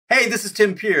Hey, this is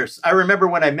Tim Pierce. I remember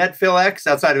when I met Phil X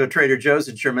outside of a Trader Joe's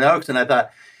in Sherman Oaks, and I thought,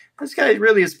 this guy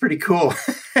really is pretty cool.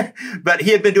 But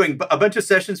he had been doing a bunch of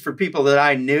sessions for people that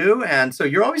I knew. And so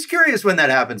you're always curious when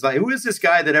that happens. Like, who is this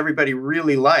guy that everybody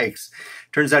really likes?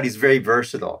 Turns out he's very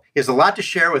versatile. He has a lot to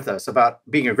share with us about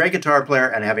being a great guitar player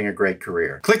and having a great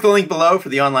career. Click the link below for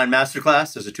the online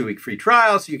masterclass. There's a 2-week free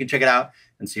trial so you can check it out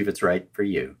and see if it's right for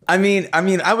you. I mean,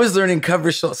 I was learning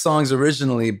cover songs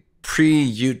originally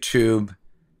pre-YouTube,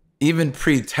 even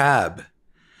pre-Tab.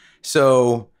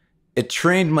 So it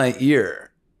trained my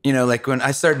ear. You know, like when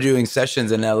I started doing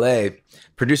sessions in LA,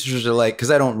 producers are like, because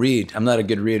I don't read, I'm not a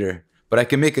good reader, but I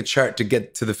can make a chart to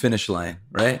get to the finish line,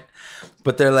 right?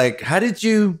 But they're like, how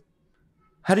you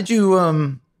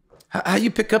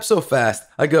pick up so fast?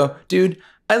 I go, dude,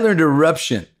 I learned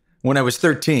Eruption when I was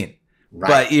 13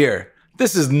 by ear.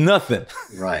 This is nothing.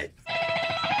 Right.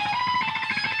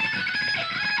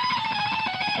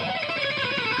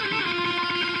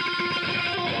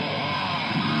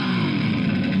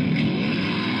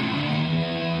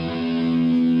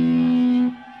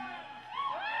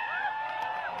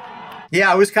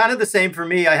 Yeah, it was kind of the same for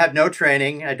me. I had no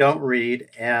training. I don't read.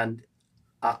 And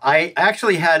I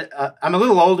actually had, I'm a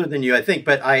little older than you, I think,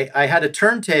 but I had a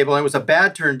turntable. It was a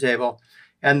bad turntable.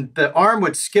 And the arm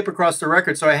would skip across the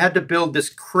record. So I had to build this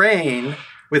crane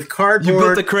with cardboard. You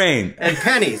built the crane. And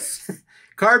pennies.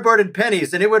 Cardboard and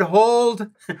pennies. And it would hold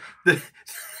the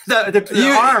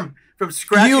arm from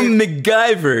scratching. You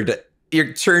MacGyvered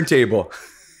your turntable.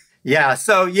 Yeah,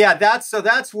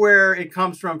 that's where it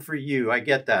comes from for you. I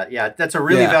get that. Yeah, that's a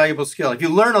really valuable skill. If you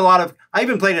learn a lot of, I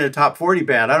even played in a top 40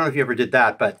 band. I don't know if you ever did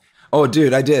that, but. Oh,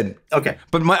 dude, I did. Okay.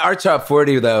 But our top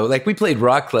 40 though, like we played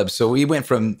rock clubs. So we went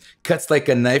from Cuts Like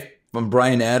a Knife from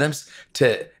Bryan Adams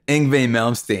to Yngwie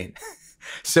Malmsteen.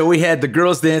 So we had the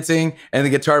girls dancing and the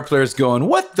guitar players going,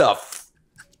 what the f?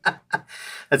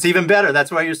 That's even better. That's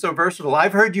why you're so versatile.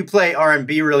 I've heard you play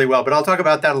R&B really well, but I'll talk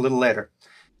about that a little later.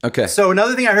 Okay. So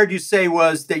another thing I heard you say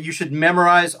was that you should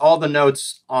memorize all the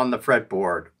notes on the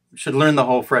fretboard. You should learn the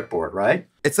whole fretboard, right?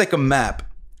 It's like a map.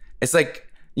 It's like,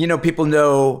 you know, people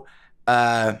know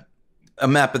a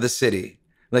map of the city.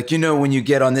 Like, you know, when you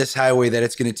get on this highway that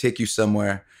it's going to take you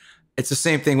somewhere. It's the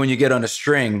same thing when you get on a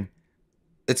string.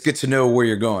 It's good to know where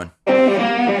you're going.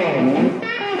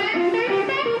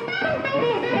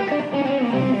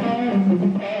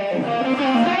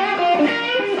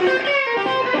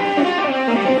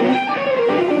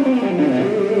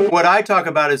 What I talk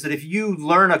about is that if you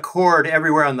learn a chord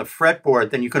everywhere on the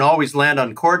fretboard, then you can always land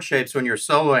on chord shapes when you're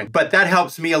soloing. But that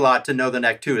helps me a lot to know the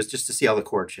neck too, is just to see all the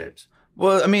chord shapes.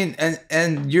 Well, I mean,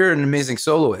 and you're an amazing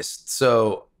soloist.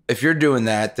 So if you're doing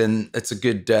that, then it's a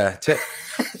good tip.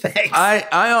 Thanks.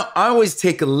 I always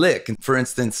take a lick. For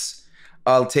instance,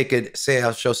 I'll take it, say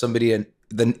I'll show somebody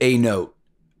the A note,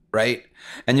 right?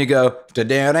 And you go,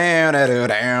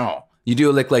 da-da-da-da-da-da. You do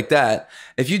a lick like that.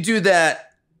 If you do that,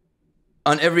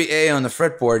 on every A on the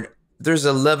fretboard, there's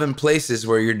 11 places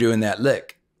where you're doing that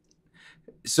lick.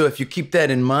 So if you keep that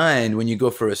in mind when you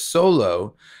go for a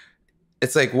solo,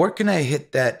 it's like, where can I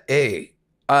hit that A?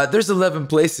 There's 11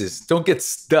 places. Don't get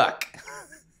stuck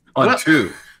on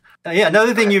 2. Yeah,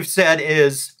 another thing you've said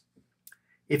is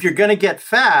if you're going to get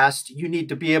fast, you need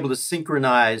to be able to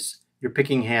synchronize your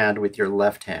picking hand with your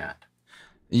left hand.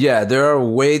 Yeah, there are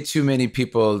way too many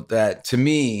people that, to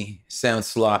me, sound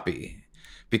sloppy.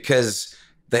 Because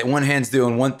that one hand's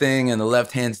doing one thing and the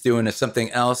left hand's doing something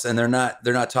else, and they're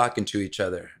not talking to each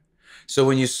other. So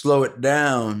when you slow it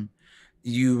down,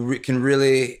 you can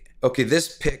really, okay,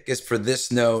 this pick is for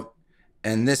this note,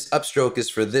 and this upstroke is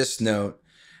for this note,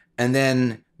 and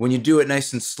then when you do it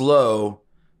nice and slow,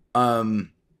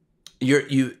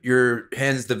 your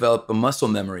hands develop a muscle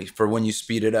memory for when you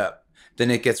speed it up. Then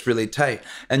it gets really tight,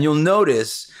 and you'll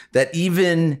notice that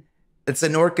even. It's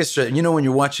an orchestra. You know, when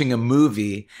you're watching a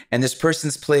movie and this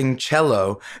person's playing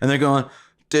cello and they're going,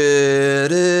 da,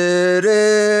 da,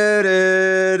 da,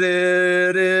 da,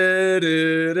 da,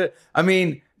 da, da. I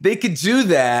mean, they could do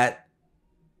that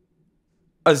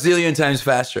a zillion times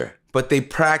faster, but they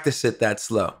practice it that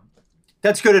slow.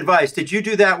 That's good advice. Did you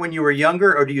do that when you were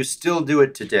younger, or do you still do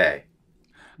it today?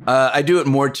 I do it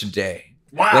more today.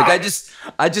 Wow. Like I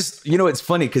just, you know, it's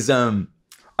funny because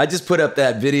I just put up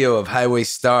that video of Highway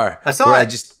Star. I saw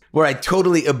it. Where I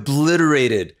totally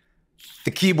obliterated the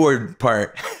keyboard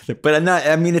part, but I'm not.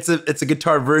 I mean, it's a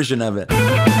guitar version of it.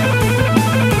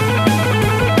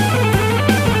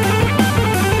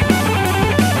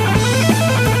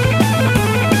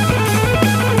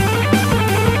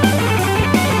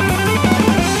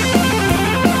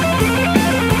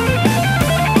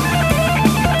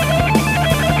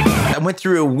 I went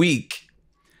through a week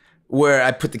where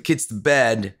I put the kids to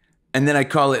bed, and then I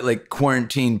call it like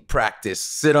quarantine practice.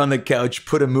 Sit on the couch,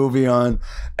 put a movie on,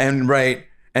 and write,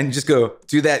 and just go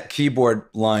do that keyboard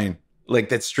line, like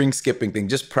that string skipping thing.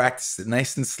 Just practice it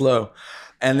nice and slow.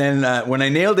 And then when I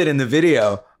nailed it in the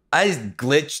video, I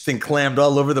glitched and clammed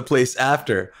all over the place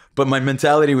after. But my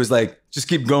mentality was like, just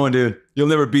keep going, dude. You'll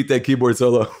never beat that keyboard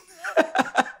solo.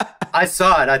 I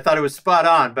saw it. I thought it was spot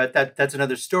on, but that's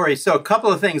another story. So a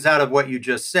couple of things out of what you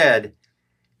just said.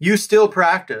 You still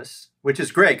practice, which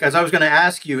is great, because I was going to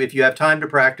ask you if you have time to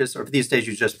practice or if these days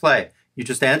you just play. You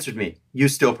just answered me. You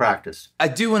still practice. I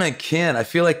do when I can. I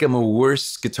feel like I'm a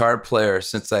worse guitar player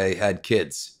since I had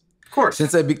kids. Of course.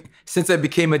 Since I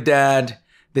became a dad,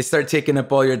 they start taking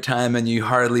up all your time and you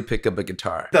hardly pick up a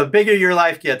guitar. The bigger your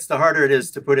life gets, the harder it is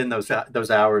to put in those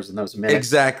hours and those minutes.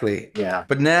 Exactly. Yeah.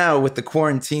 But now with the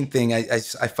quarantine thing, I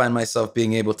find myself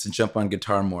being able to jump on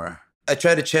guitar more. I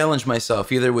try to challenge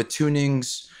myself either with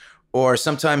tunings, or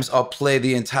sometimes I'll play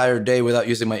the entire day without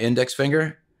using my index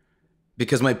finger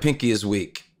because my pinky is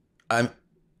weak. I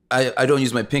don't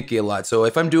use my pinky a lot. So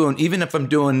even if I'm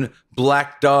doing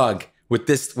Black Dog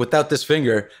without this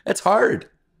finger, it's hard.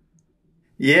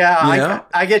 Yeah, you know?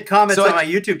 I get comments on my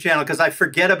YouTube channel because I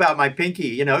forget about my pinky.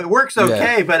 You know, it works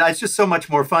okay, but it's just so much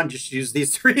more fun just to use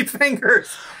these 3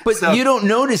 fingers. But you don't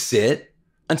notice it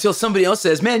until somebody else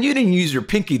says, man, you didn't use your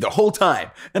pinky the whole time.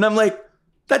 And I'm like,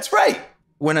 that's right.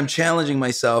 When I'm challenging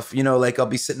myself, you know, like I'll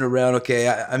be sitting around, okay,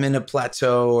 I'm in a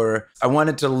plateau, or I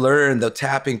wanted to learn the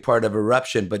tapping part of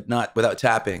Eruption, but not without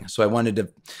tapping. So I wanted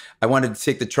to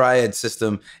take the triad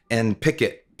system and pick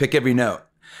every note.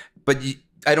 But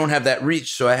I don't have that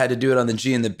reach, so I had to do it on the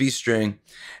G and the B string.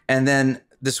 And then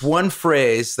this one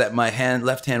phrase that my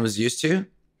left hand was used to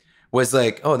was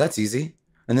like, oh, that's easy.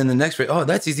 And then the next phrase, oh,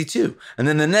 that's easy too. And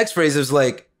then the next phrase was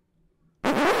like,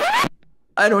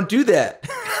 I don't do that.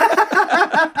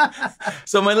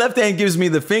 So my left hand gives me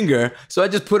the finger. So I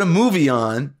just put a movie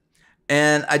on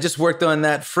and I just worked on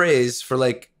that phrase for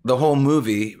like the whole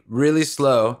movie, really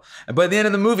slow. And by the end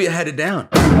of the movie, I had it down.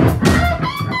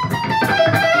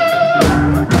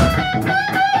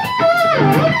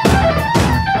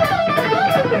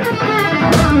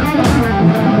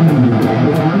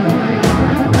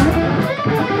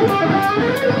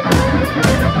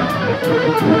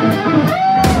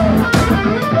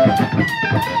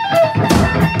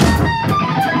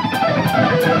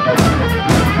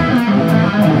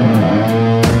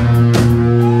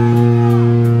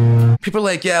 People are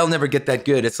like, yeah, I'll never get that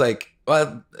good. It's like,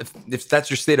 well, if that's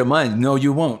your state of mind, no,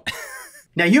 you won't.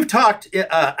 Now, you've talked,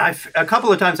 a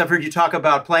couple of times I've heard you talk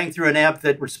about playing through an amp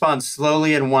that responds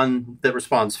slowly and one that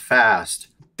responds fast.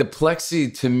 The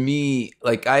Plexi, to me,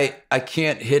 like I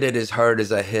can't hit it as hard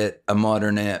as I hit a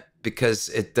modern amp because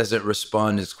it doesn't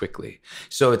respond as quickly.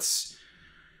 So it's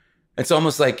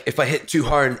almost like if I hit too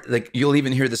hard, like you'll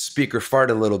even hear the speaker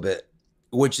fart a little bit,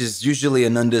 which is usually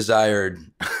an undesired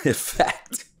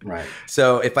effect. Right.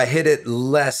 So if I hit it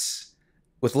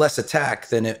with less attack,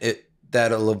 then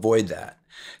that'll avoid that.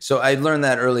 So I learned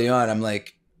that early on. I'm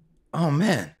like, oh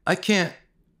man, I can't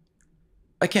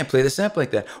play this amp like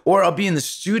that. Or I'll be in the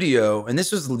studio, and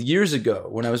this was years ago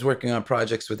when I was working on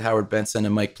projects with Howard Benson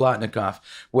and Mike Plotnikoff,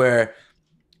 where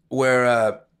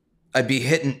I'd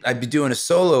be doing a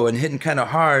solo and hitting kind of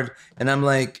hard, and I'm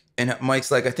like, and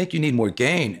Mike's like, I think you need more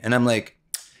gain. And I'm like,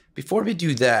 before we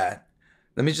do that,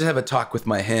 let me just have a talk with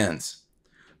my hands.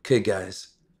 Okay,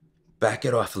 guys, back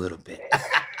it off a little bit.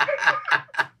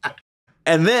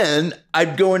 And then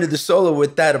I'd go into the solo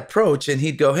with that approach, and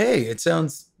he'd go, hey, it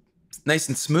sounds nice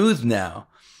and smooth now.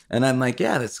 And I'm like,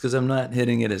 yeah, that's because I'm not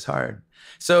hitting it as hard.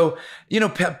 So, you know,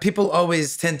 people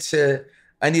always tend to,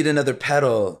 I need another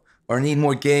pedal, or I need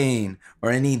more gain,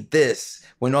 or I need this,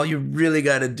 when all you really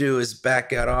got to do is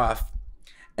back it off.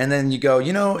 And then you go,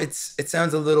 you know, it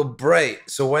sounds a little bright,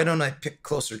 so why don't I pick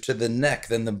closer to the neck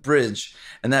than the bridge?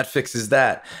 And that fixes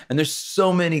that. And there's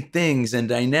so many things and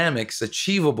dynamics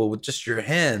achievable with just your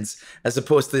hands, as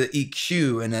opposed to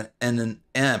EQ and an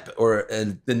amp or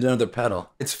another pedal.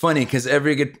 It's funny because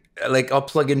I'll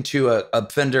plug into a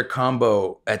Fender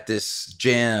combo at this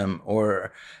jam,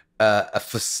 or a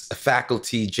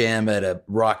faculty jam at a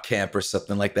rock camp or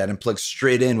something like that, and plug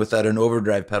straight in without an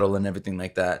overdrive pedal and everything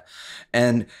like that.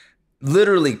 And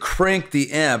literally crank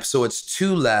the amp so it's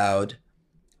too loud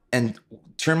and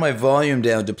turn my volume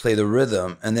down to play the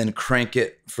rhythm, and then crank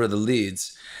it for the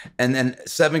leads. And then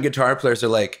 7 guitar players are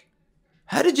like,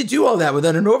 how did you do all that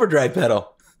without an overdrive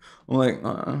pedal? I'm like,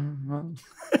 well,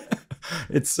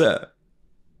 it's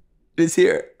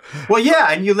here. Well, yeah,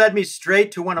 and you led me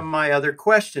straight to one of my other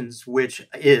questions, which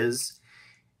is,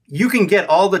 you can get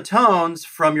all the tones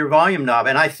from your volume knob.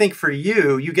 And I think for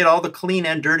you, you get all the clean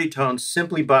and dirty tones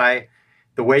simply by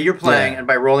the way you're playing and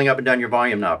by rolling up and down your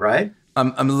volume knob, right?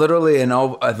 I'm literally,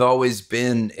 I've always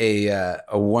been a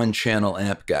one-channel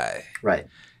amp guy. Right.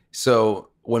 So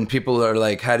when people are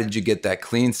like, how did you get that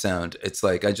clean sound? It's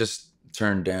like, I just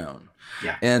turned down.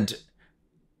 Yeah.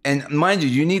 And mind you,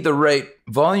 you need the right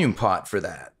volume pot for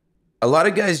that. A lot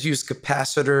of guys use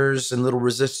capacitors and little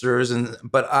resistors,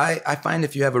 but I find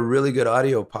if you have a really good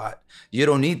audio pot, you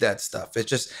don't need that stuff. It's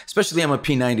just, especially I'm a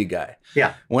P90 guy.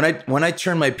 Yeah. When I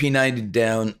turn my P90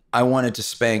 down, I want it to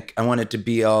spank. I want it to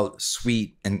be all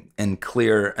sweet and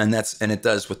clear, and it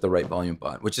does with the right volume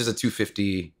pot, which is a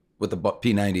 250 with a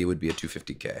P90 would be a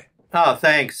 250K. Oh,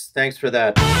 thanks. Thanks for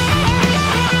that.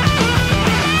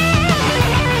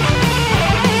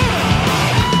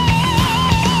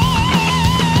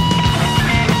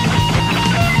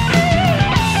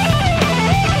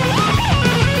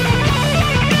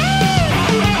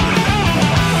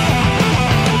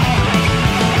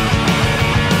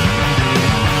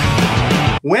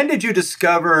 When did you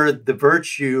discover the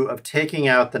virtue of taking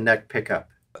out the neck pickup?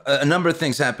 A number of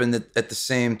things happened at the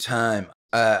same time.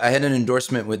 I had an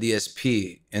endorsement with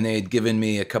ESP, and they had given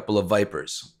me a couple of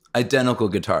Vipers, identical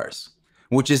guitars,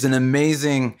 which is an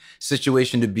amazing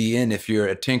situation to be in if you're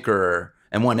a tinkerer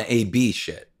and want to A/B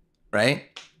shit,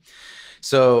 right?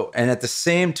 So, and at the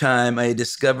same time, I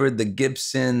discovered the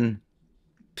Gibson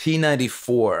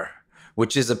P94,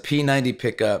 which is a P90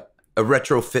 pickup, a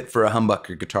retrofit for a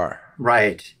humbucker guitar.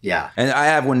 Right, yeah. And I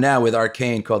have one now with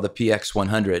Arcane called the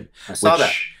PX100. I saw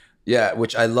that. Yeah,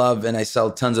 which I love, and I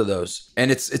sell tons of those. And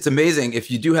it's amazing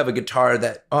if you do have a guitar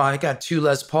that, oh, I got two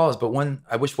Les Pauls, but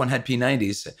I wish one had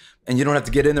P90s, and you don't have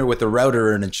to get in there with a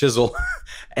router and a chisel,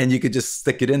 and you could just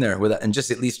stick it in there with it and just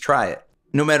at least try it.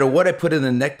 No matter what I put in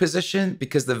the neck position,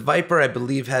 because the Viper, I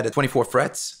believe, had a 24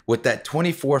 frets. With that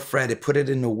 24 fret, it put it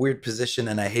in a weird position,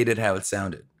 and I hated how it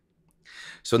sounded.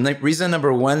 So reason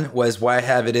number one was why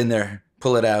have it in there,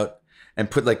 pull it out,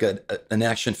 and put like an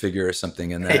action figure or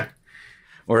something in there. Hey.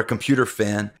 Or a computer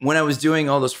fan. When I was doing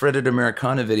all those fretted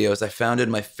Americana videos, I founded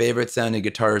my favorite sounding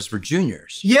guitars for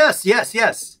juniors. Yes, yes,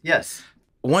 yes, yes.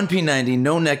 One P90,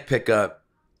 no neck pickup,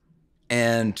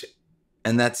 and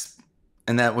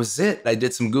that was it. I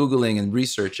did some Googling and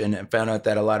research and found out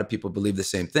that a lot of people believe the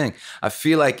same thing. I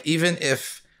feel like even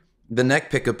if the neck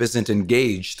pickup isn't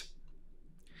engaged,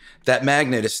 that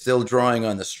magnet is still drawing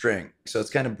on the string. So it's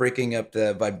kind of breaking up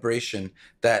the vibration,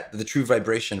 the true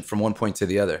vibration from one point to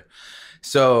the other.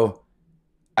 So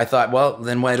I thought, well,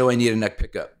 then why do I need a neck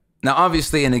pickup? Now,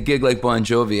 obviously, in a gig like Bon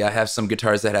Jovi, I have some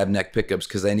guitars that have neck pickups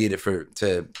because I need it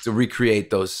to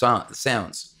recreate those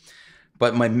sounds.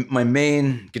 But my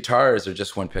main guitars are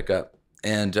just one pickup.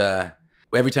 And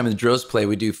every time the drills play,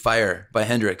 we do Fire by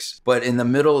Hendrix. But in the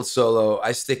middle solo,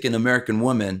 I stick in American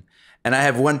Woman, and I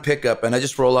have one pickup, and I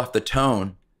just roll off the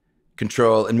tone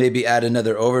control and maybe add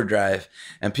another overdrive.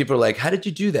 And people are like, how did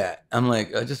you do that? I'm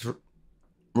like, I just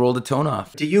roll the tone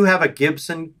off. Do you have a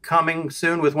Gibson coming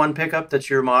soon with one pickup that's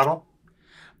your model?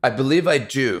 I believe I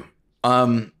do.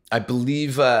 I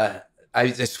believe I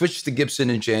switched to Gibson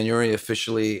in January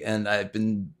officially, and I've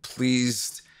been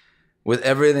pleased with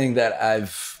everything that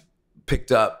I've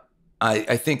picked up.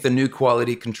 I think the new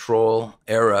quality control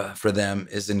era for them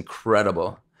is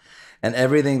incredible. And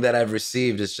everything that I've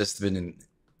received has just been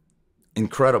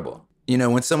incredible. You know,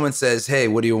 when someone says, hey,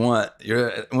 what do you want?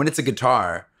 When it's a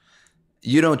guitar,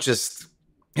 you don't just,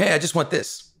 hey, I just want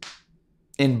this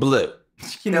in blue.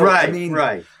 You know, right, I mean,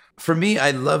 right. For me,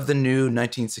 I love the new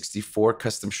 1964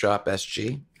 Custom Shop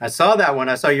SG. I saw that one.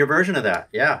 I saw your version of that.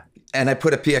 Yeah. And I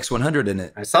put a PX100 in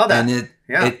it. I saw that. And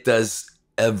it does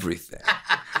everything.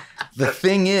 The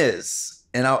thing is,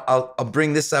 and I'll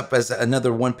bring this up as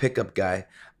another one pickup guy.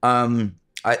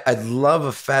 I'd love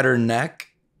a fatter neck,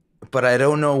 but I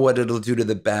don't know what it'll do to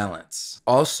the balance.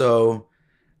 Also,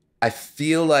 I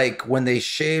feel like when they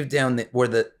shave down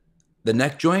the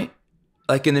neck joint,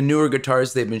 like in the newer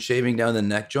guitars, they've been shaving down the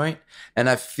neck joint. And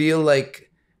I feel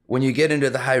like when you get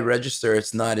into the high register,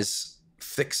 it's not as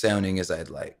thick sounding as I'd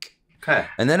like. Okay.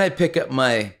 And then I pick up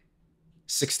my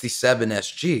 67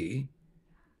 SG,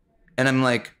 and I'm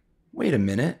like, wait a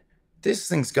minute, this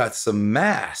thing's got some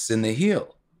mass in the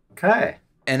heel. Okay.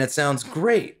 And it sounds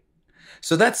great.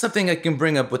 So that's something I can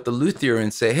bring up with the luthier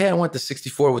and say, hey, I want the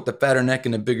 64 with the fatter neck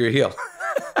and a bigger heel.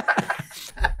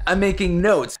 I'm making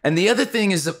notes. And the other thing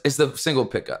is the single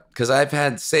pickup, because I've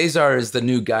had Cesar is the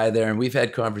new guy there, and we've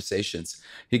had conversations.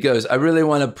 He goes, I really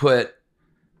want to put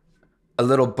a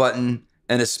little button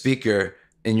and a speaker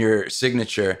in your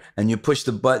signature, and you push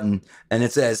the button and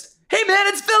it says, hey man,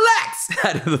 it's Phil X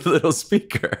out of the little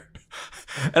speaker.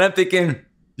 And I'm thinking,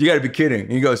 you got to be kidding.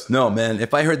 And he goes, no, man,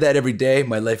 if I heard that every day,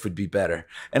 my life would be better.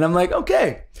 And I'm like,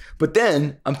 okay. But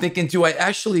then I'm thinking, do I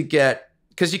actually get,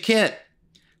 because you can't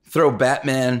throw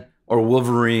Batman or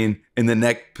Wolverine in the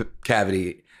neck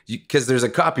cavity because there's a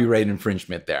copyright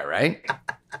infringement there, right?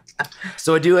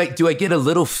 So do I get a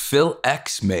little Phil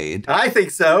X made? I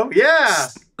think so, yeah.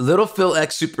 Little Phil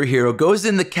X superhero goes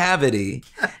in the cavity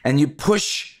and you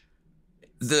push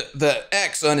the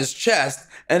X on his chest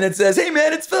and it says, hey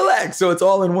man, it's Phil X. So it's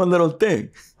all in one little thing.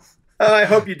 Oh, I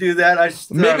hope you do that.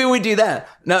 Maybe we do that.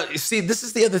 Now, you see, this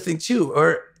is the other thing too.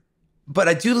 But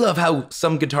I do love how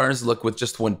some guitars look with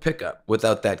just one pickup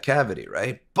without that cavity,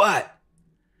 right? But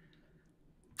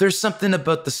there's something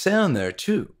about the sound there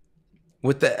too.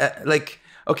 With the,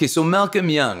 okay, so Malcolm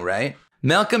Young, right?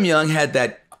 Malcolm Young had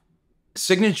that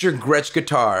signature Gretsch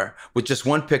guitar with just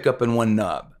one pickup and one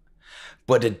knob.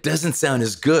 But it doesn't sound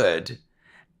as good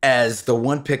as the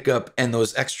one pickup and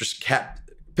those extra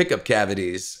pickup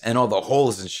cavities and all the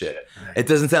holes and shit. It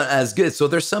doesn't sound as good. So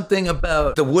there's something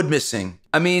about the wood missing.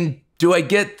 I mean, do I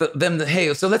get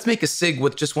hey, so let's make a Sig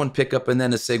with just one pickup and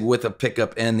then a Sig with a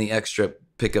pickup and the extra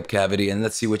pickup cavity and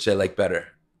let's see which I like better.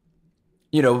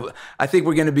 You know, I think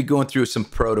we're going to be going through some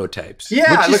prototypes.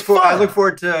 Yeah, I look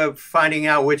forward to finding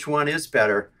out which one is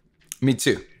better. Me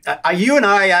too. You and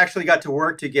I actually got to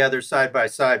work together side by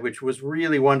side, which was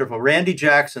really wonderful. Randy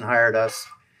Jackson hired us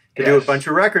to do a bunch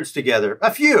of records together,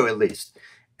 a few at least.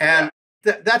 And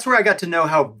that's where I got to know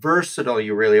how versatile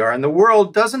you really are. And the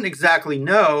world doesn't exactly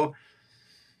know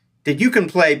that you can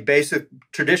play basic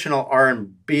traditional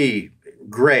R&B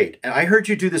great. And I heard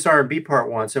you do this R&B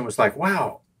part once and was like,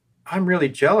 wow, I'm really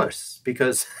jealous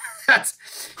because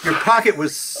your pocket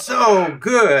was so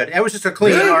good. It was just a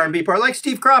clean R&B part, like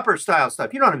Steve Cropper style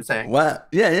stuff. You know what I'm saying? Wow.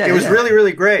 Yeah. It was really,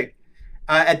 really great.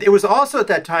 And it was also at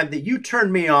that time that you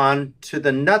turned me on to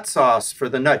the nut sauce for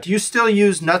the nut. Do you still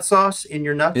use nut sauce in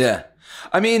your nuts? Yeah.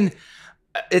 I mean,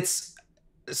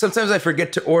 sometimes I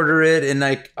forget to order it and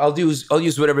I'll use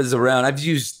whatever's around. I've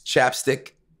used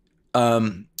chapstick,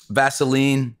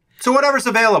 Vaseline. So whatever's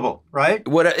available, right?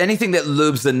 Anything that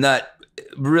lubes the nut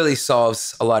really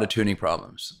solves a lot of tuning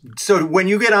problems. So when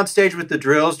you get on stage with the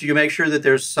drills, do you make sure that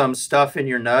there's some stuff in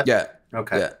your nut? Yeah.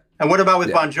 Okay. Yeah. And what about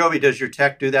with Bon Jovi? Does your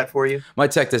tech do that for you? My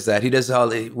tech does that. He does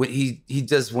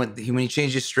when he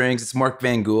changes strings. It's Mark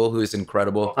Van Gool, who is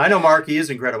incredible. I know Mark. He is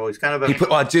incredible. He's kind of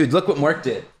a... dude, look what Mark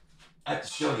did. I have to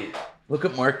show you. Look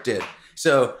what Mark did.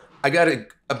 So I got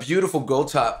a beautiful gold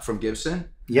top from Gibson.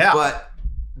 Yeah. But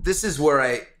this is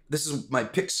my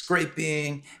pick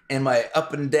scraping and my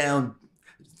up and down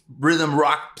rhythm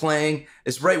rock playing.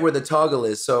 It's right where the toggle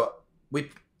is. So we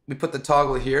put the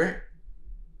toggle here.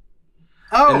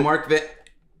 Oh. And Mark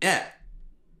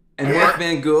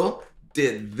Van Gool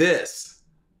did this.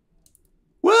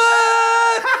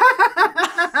 What?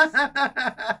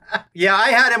 Yeah, I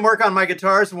had him work on my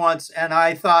guitars once, and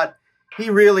I thought he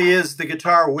really is the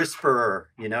guitar whisperer.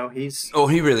 You know, he's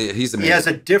amazing. He has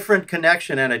a different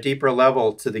connection and a deeper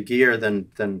level to the gear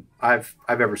than I've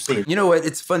ever seen. You know what?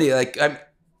 It's funny.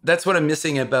 That's what I'm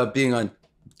missing about being on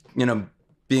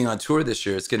tour this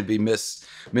year. It's going to be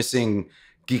missing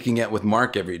geeking out with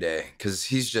Mark every day because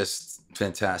he's just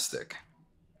fantastic.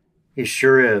 He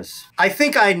sure is. I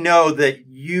think I know that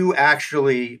you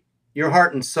actually, your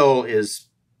heart and soul is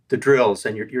the drills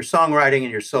and your songwriting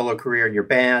and your solo career and your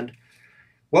band.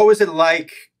 What was it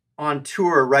like on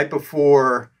tour right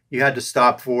before you had to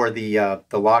stop for the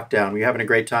lockdown? Were you having a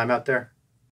great time out there?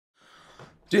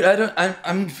 Dude,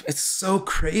 it's so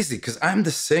crazy because I'm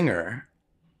the singer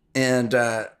and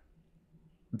the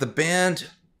band...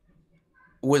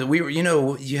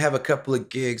 you have a couple of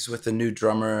gigs with a new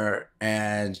drummer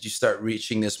and you start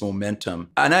reaching this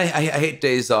momentum. And I hate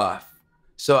days off.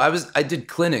 So I did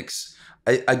clinics.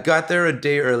 I got there a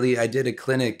day early. I did a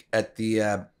clinic at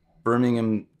the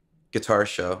Birmingham Guitar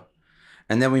Show.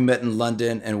 And then we met in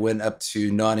London and went up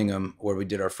to Nottingham where we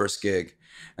did our first gig.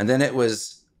 And then it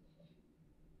was,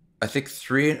 I think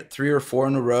three or four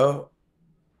in a row.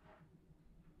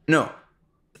 No,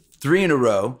 3 in a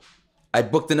row. I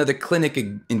booked another clinic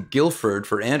in Guildford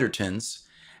for Andertons,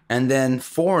 and then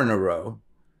 4 in a row.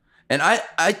 And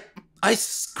I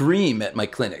scream at my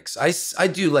clinics.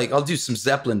 I'll do some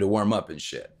Zeppelin to warm up and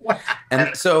shit.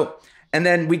 And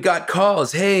then we got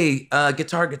calls. Hey,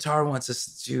 Guitar wants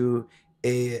us to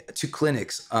do 2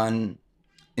 clinics in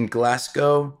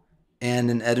Glasgow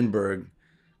and in Edinburgh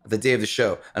the day of the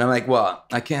show. And I'm like, well,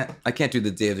 I can't do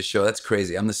the day of the show. That's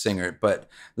crazy. I'm the singer, but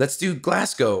let's do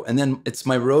Glasgow. And then it's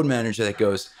my road manager that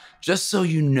goes, just so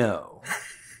you know,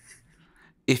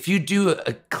 if you do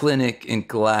a clinic in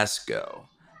Glasgow,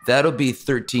 that'll be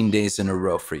 13 days in a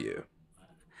row for you.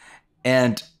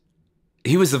 And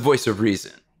he was the voice of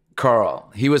reason.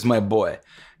 Carl, he was my boy.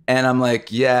 And I'm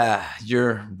like, yeah,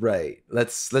 you're right.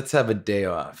 Let's have a day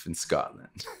off in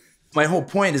Scotland. My whole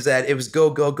point is that it was go,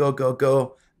 go, go, go,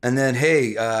 go. And then,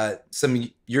 hey,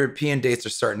 some European dates are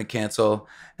starting to cancel.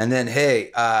 And then,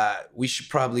 hey, we should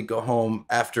probably go home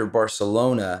after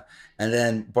Barcelona. And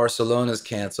then Barcelona's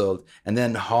canceled. And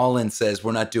then Holland says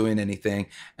we're not doing anything.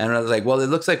 And I was like, well, it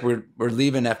looks like we're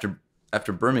leaving after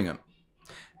Birmingham.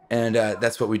 And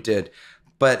that's what we did.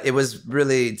 But it was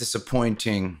really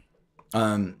disappointing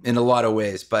in a lot of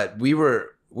ways. But we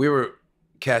were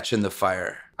catching the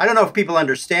fire. I don't know if people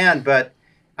understand, but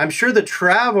I'm sure the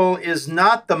travel is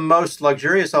not the most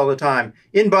luxurious all the time.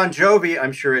 In Bon Jovi,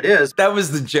 I'm sure it is. That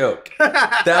was the joke.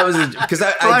 That was because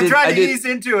I'm trying to ease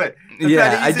into it.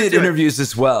 I did interviews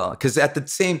as well because at the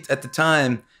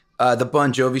time, the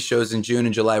Bon Jovi shows in June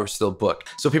and July were still booked.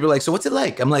 So people are like, "So what's it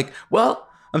like?" I'm like, "Well,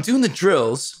 I'm doing the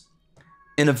drills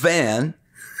in a van."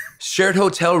 Shared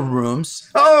hotel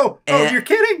rooms. Oh, you're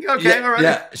kidding? Okay, yeah, all right.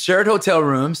 Yeah, shared hotel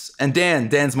rooms. And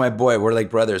Dan's my boy. We're like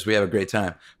brothers. We have a great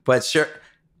time. But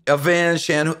a van,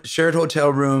 shared hotel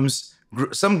rooms,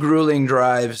 some grueling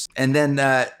drives. And then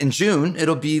in June,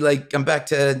 it'll be like I'm back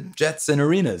to jets and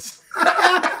arenas.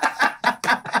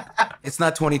 It's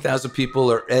not 20,000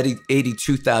 people or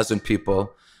 82,000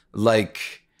 people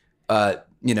like,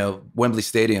 Wembley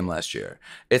Stadium last year.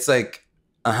 It's like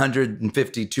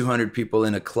 150, 200 people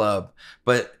in a club,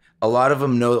 but a lot of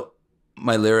them know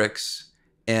my lyrics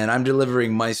and I'm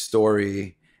delivering my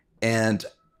story and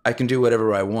I can do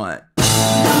whatever I want.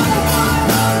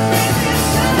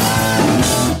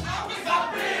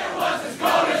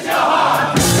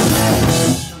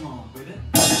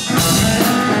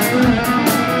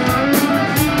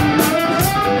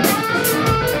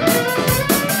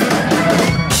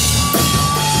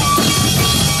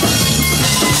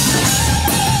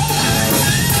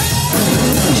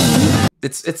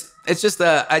 It's just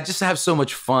that I just have so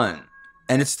much fun,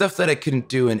 and it's stuff that I couldn't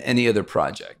do in any other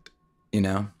project,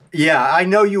 Yeah, I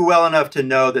know you well enough to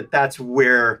know that that's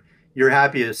where you're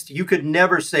happiest. You could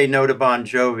never say no to Bon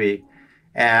Jovi,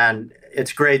 and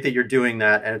it's great that you're doing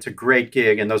that, and it's a great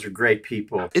gig, and those are great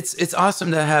people. It's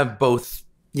awesome to have both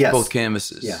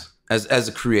canvases. Yeah. As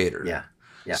a creator. Yeah.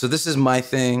 Yeah. So this is my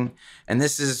thing, and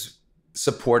this is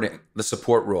supporting the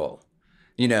support role.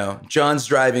 John's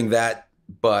driving that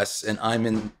bus and I'm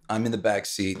in the back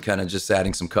seat kind of just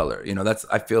adding some color.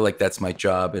 I feel like that's my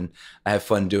job and I have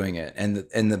fun doing it. And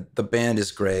the band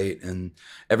is great and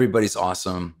everybody's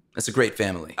awesome. It's a great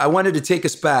family. I wanted to take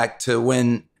us back to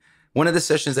when one of the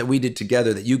sessions that we did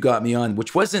together that you got me on,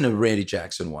 which wasn't a Randy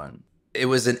Jackson one. It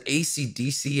was an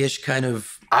AC/DC-ish kind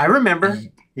of. I remember.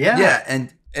 Yeah. Yeah.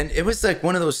 And it was like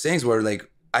one of those things where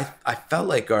like I felt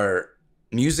like our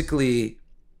musically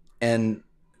and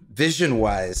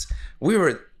vision-wise, we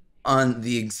were on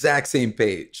the exact same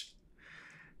page.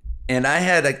 And I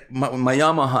had my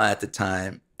Yamaha at the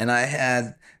time, and I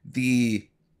had my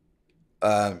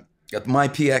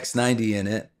PX90 in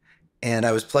it, and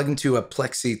I was plugged into a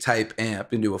Plexi type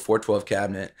amp into a 412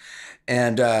 cabinet.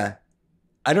 And I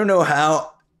don't know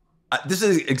how, this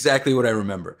is exactly what I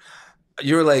remember.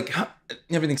 You were like,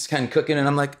 everything's kind of cooking, and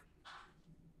I'm like,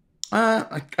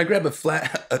 I grab a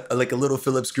flat, like a little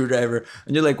Phillips screwdriver,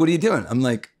 and you're like, what are you doing? I'm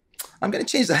like, I'm going to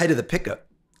change the height of the pickup.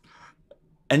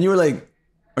 And you were like,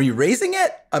 are you raising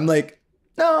it? I'm like,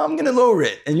 no, I'm going to lower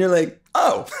it. And you're like,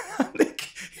 oh,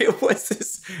 it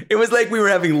was like we were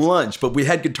having lunch, but we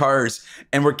had guitars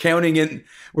and we're canning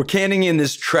in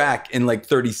this track in like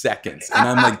 30 seconds. And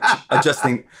I'm like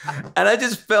adjusting. And I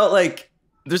just felt like,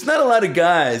 there's not a lot of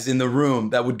guys in the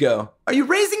room that would go, are you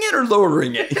raising it or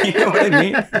lowering it? You know what I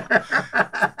mean?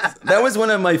 That was one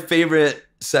of my favorite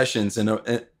sessions. And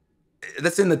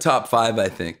that's in the top 5, I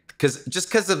think.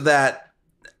 Because of that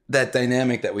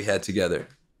dynamic that we had together.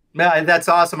 Yeah, that's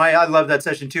awesome. I love that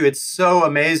session too. It's so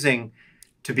amazing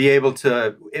to be able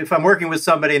to, if I'm working with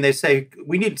somebody and they say,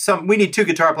 we need 2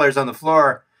 guitar players on the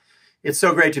floor, it's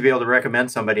so great to be able to recommend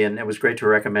somebody, and it was great to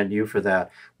recommend you for that.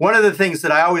 One of the things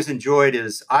that I always enjoyed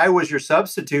is I was your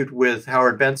substitute with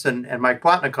Howard Benson and Mike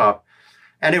Plotnikoff,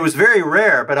 and it was very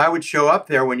rare, but I would show up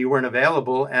there when you weren't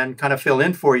available and kind of fill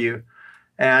in for you.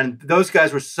 And those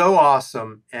guys were so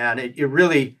awesome, and I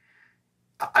really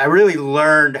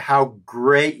learned how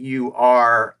great you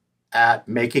are at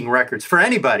making records. For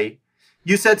anybody,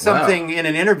 you said something in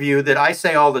an interview that I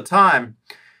say all the time,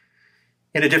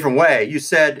 in a different way. You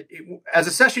said, as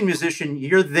a session musician,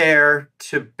 you're there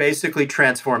to basically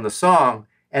transform the song.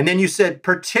 And then you said,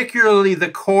 particularly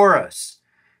the chorus.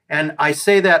 And I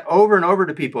say that over and over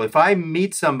to people. If I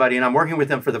meet somebody and I'm working with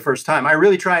them for the first time, I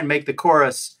really try and make the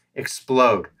chorus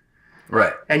explode.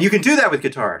 Right. And you can do that with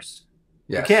guitars.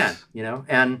 Yes. You can, you know,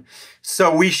 and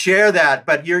so we share that.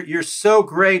 But you're so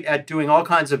great at doing all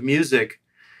kinds of music,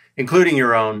 including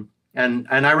your own. And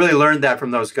I really learned that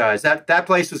from those guys. That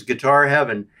place was guitar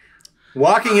heaven.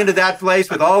 Walking into that place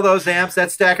with all those amps,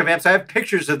 that stack of amps. I have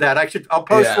pictures of that. I'll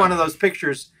post one of those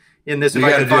pictures in this if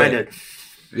I can find it.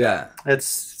 Yeah. It's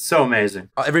so amazing.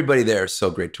 Everybody there is so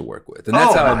great to work with. And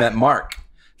that's how I met Mark.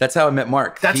 That's how I met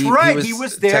Mark. That's right. He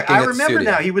was there. I remember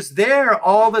now. He was there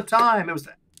all the time. It was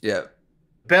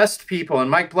best people.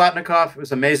 And Mike Blatnikoff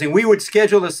was amazing. We would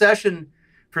schedule a session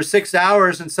for 6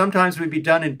 hours, and sometimes we'd be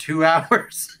done in 2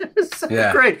 hours. It was so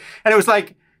great. And it was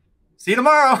like, see you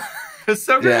tomorrow. It was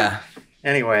so great. Yeah.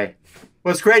 Anyway,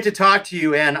 well, it's great to talk to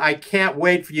you, and I can't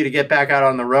wait for you to get back out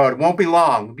on the road. It won't be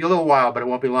long. It'll be a little while, but it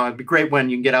won't be long. It'd be great when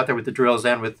you can get out there with the drills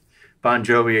and with Bon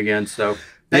Jovi again. So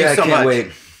thanks so much. I can't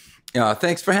wait.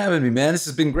 Thanks for having me, man. This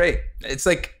has been great. It's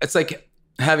like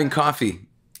having coffee.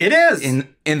 It is.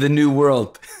 In the new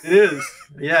world. It is.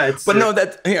 Yeah. But no,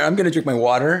 here, I'm going to drink my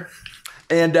water.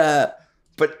 And,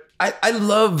 but I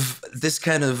love this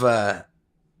kind of,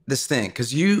 this thing,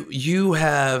 because you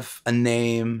have a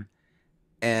name,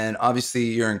 and obviously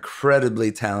you're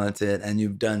incredibly talented, and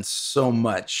you've done so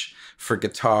much for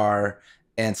guitar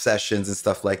and sessions and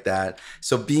stuff like that.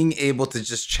 So being able to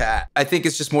just chat, I think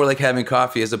it's just more like having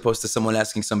coffee as opposed to someone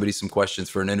asking somebody some questions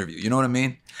for an interview. You know what I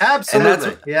mean?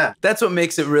 Absolutely. That's what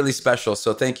makes it really special.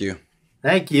 So thank you.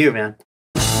 Thank you, man.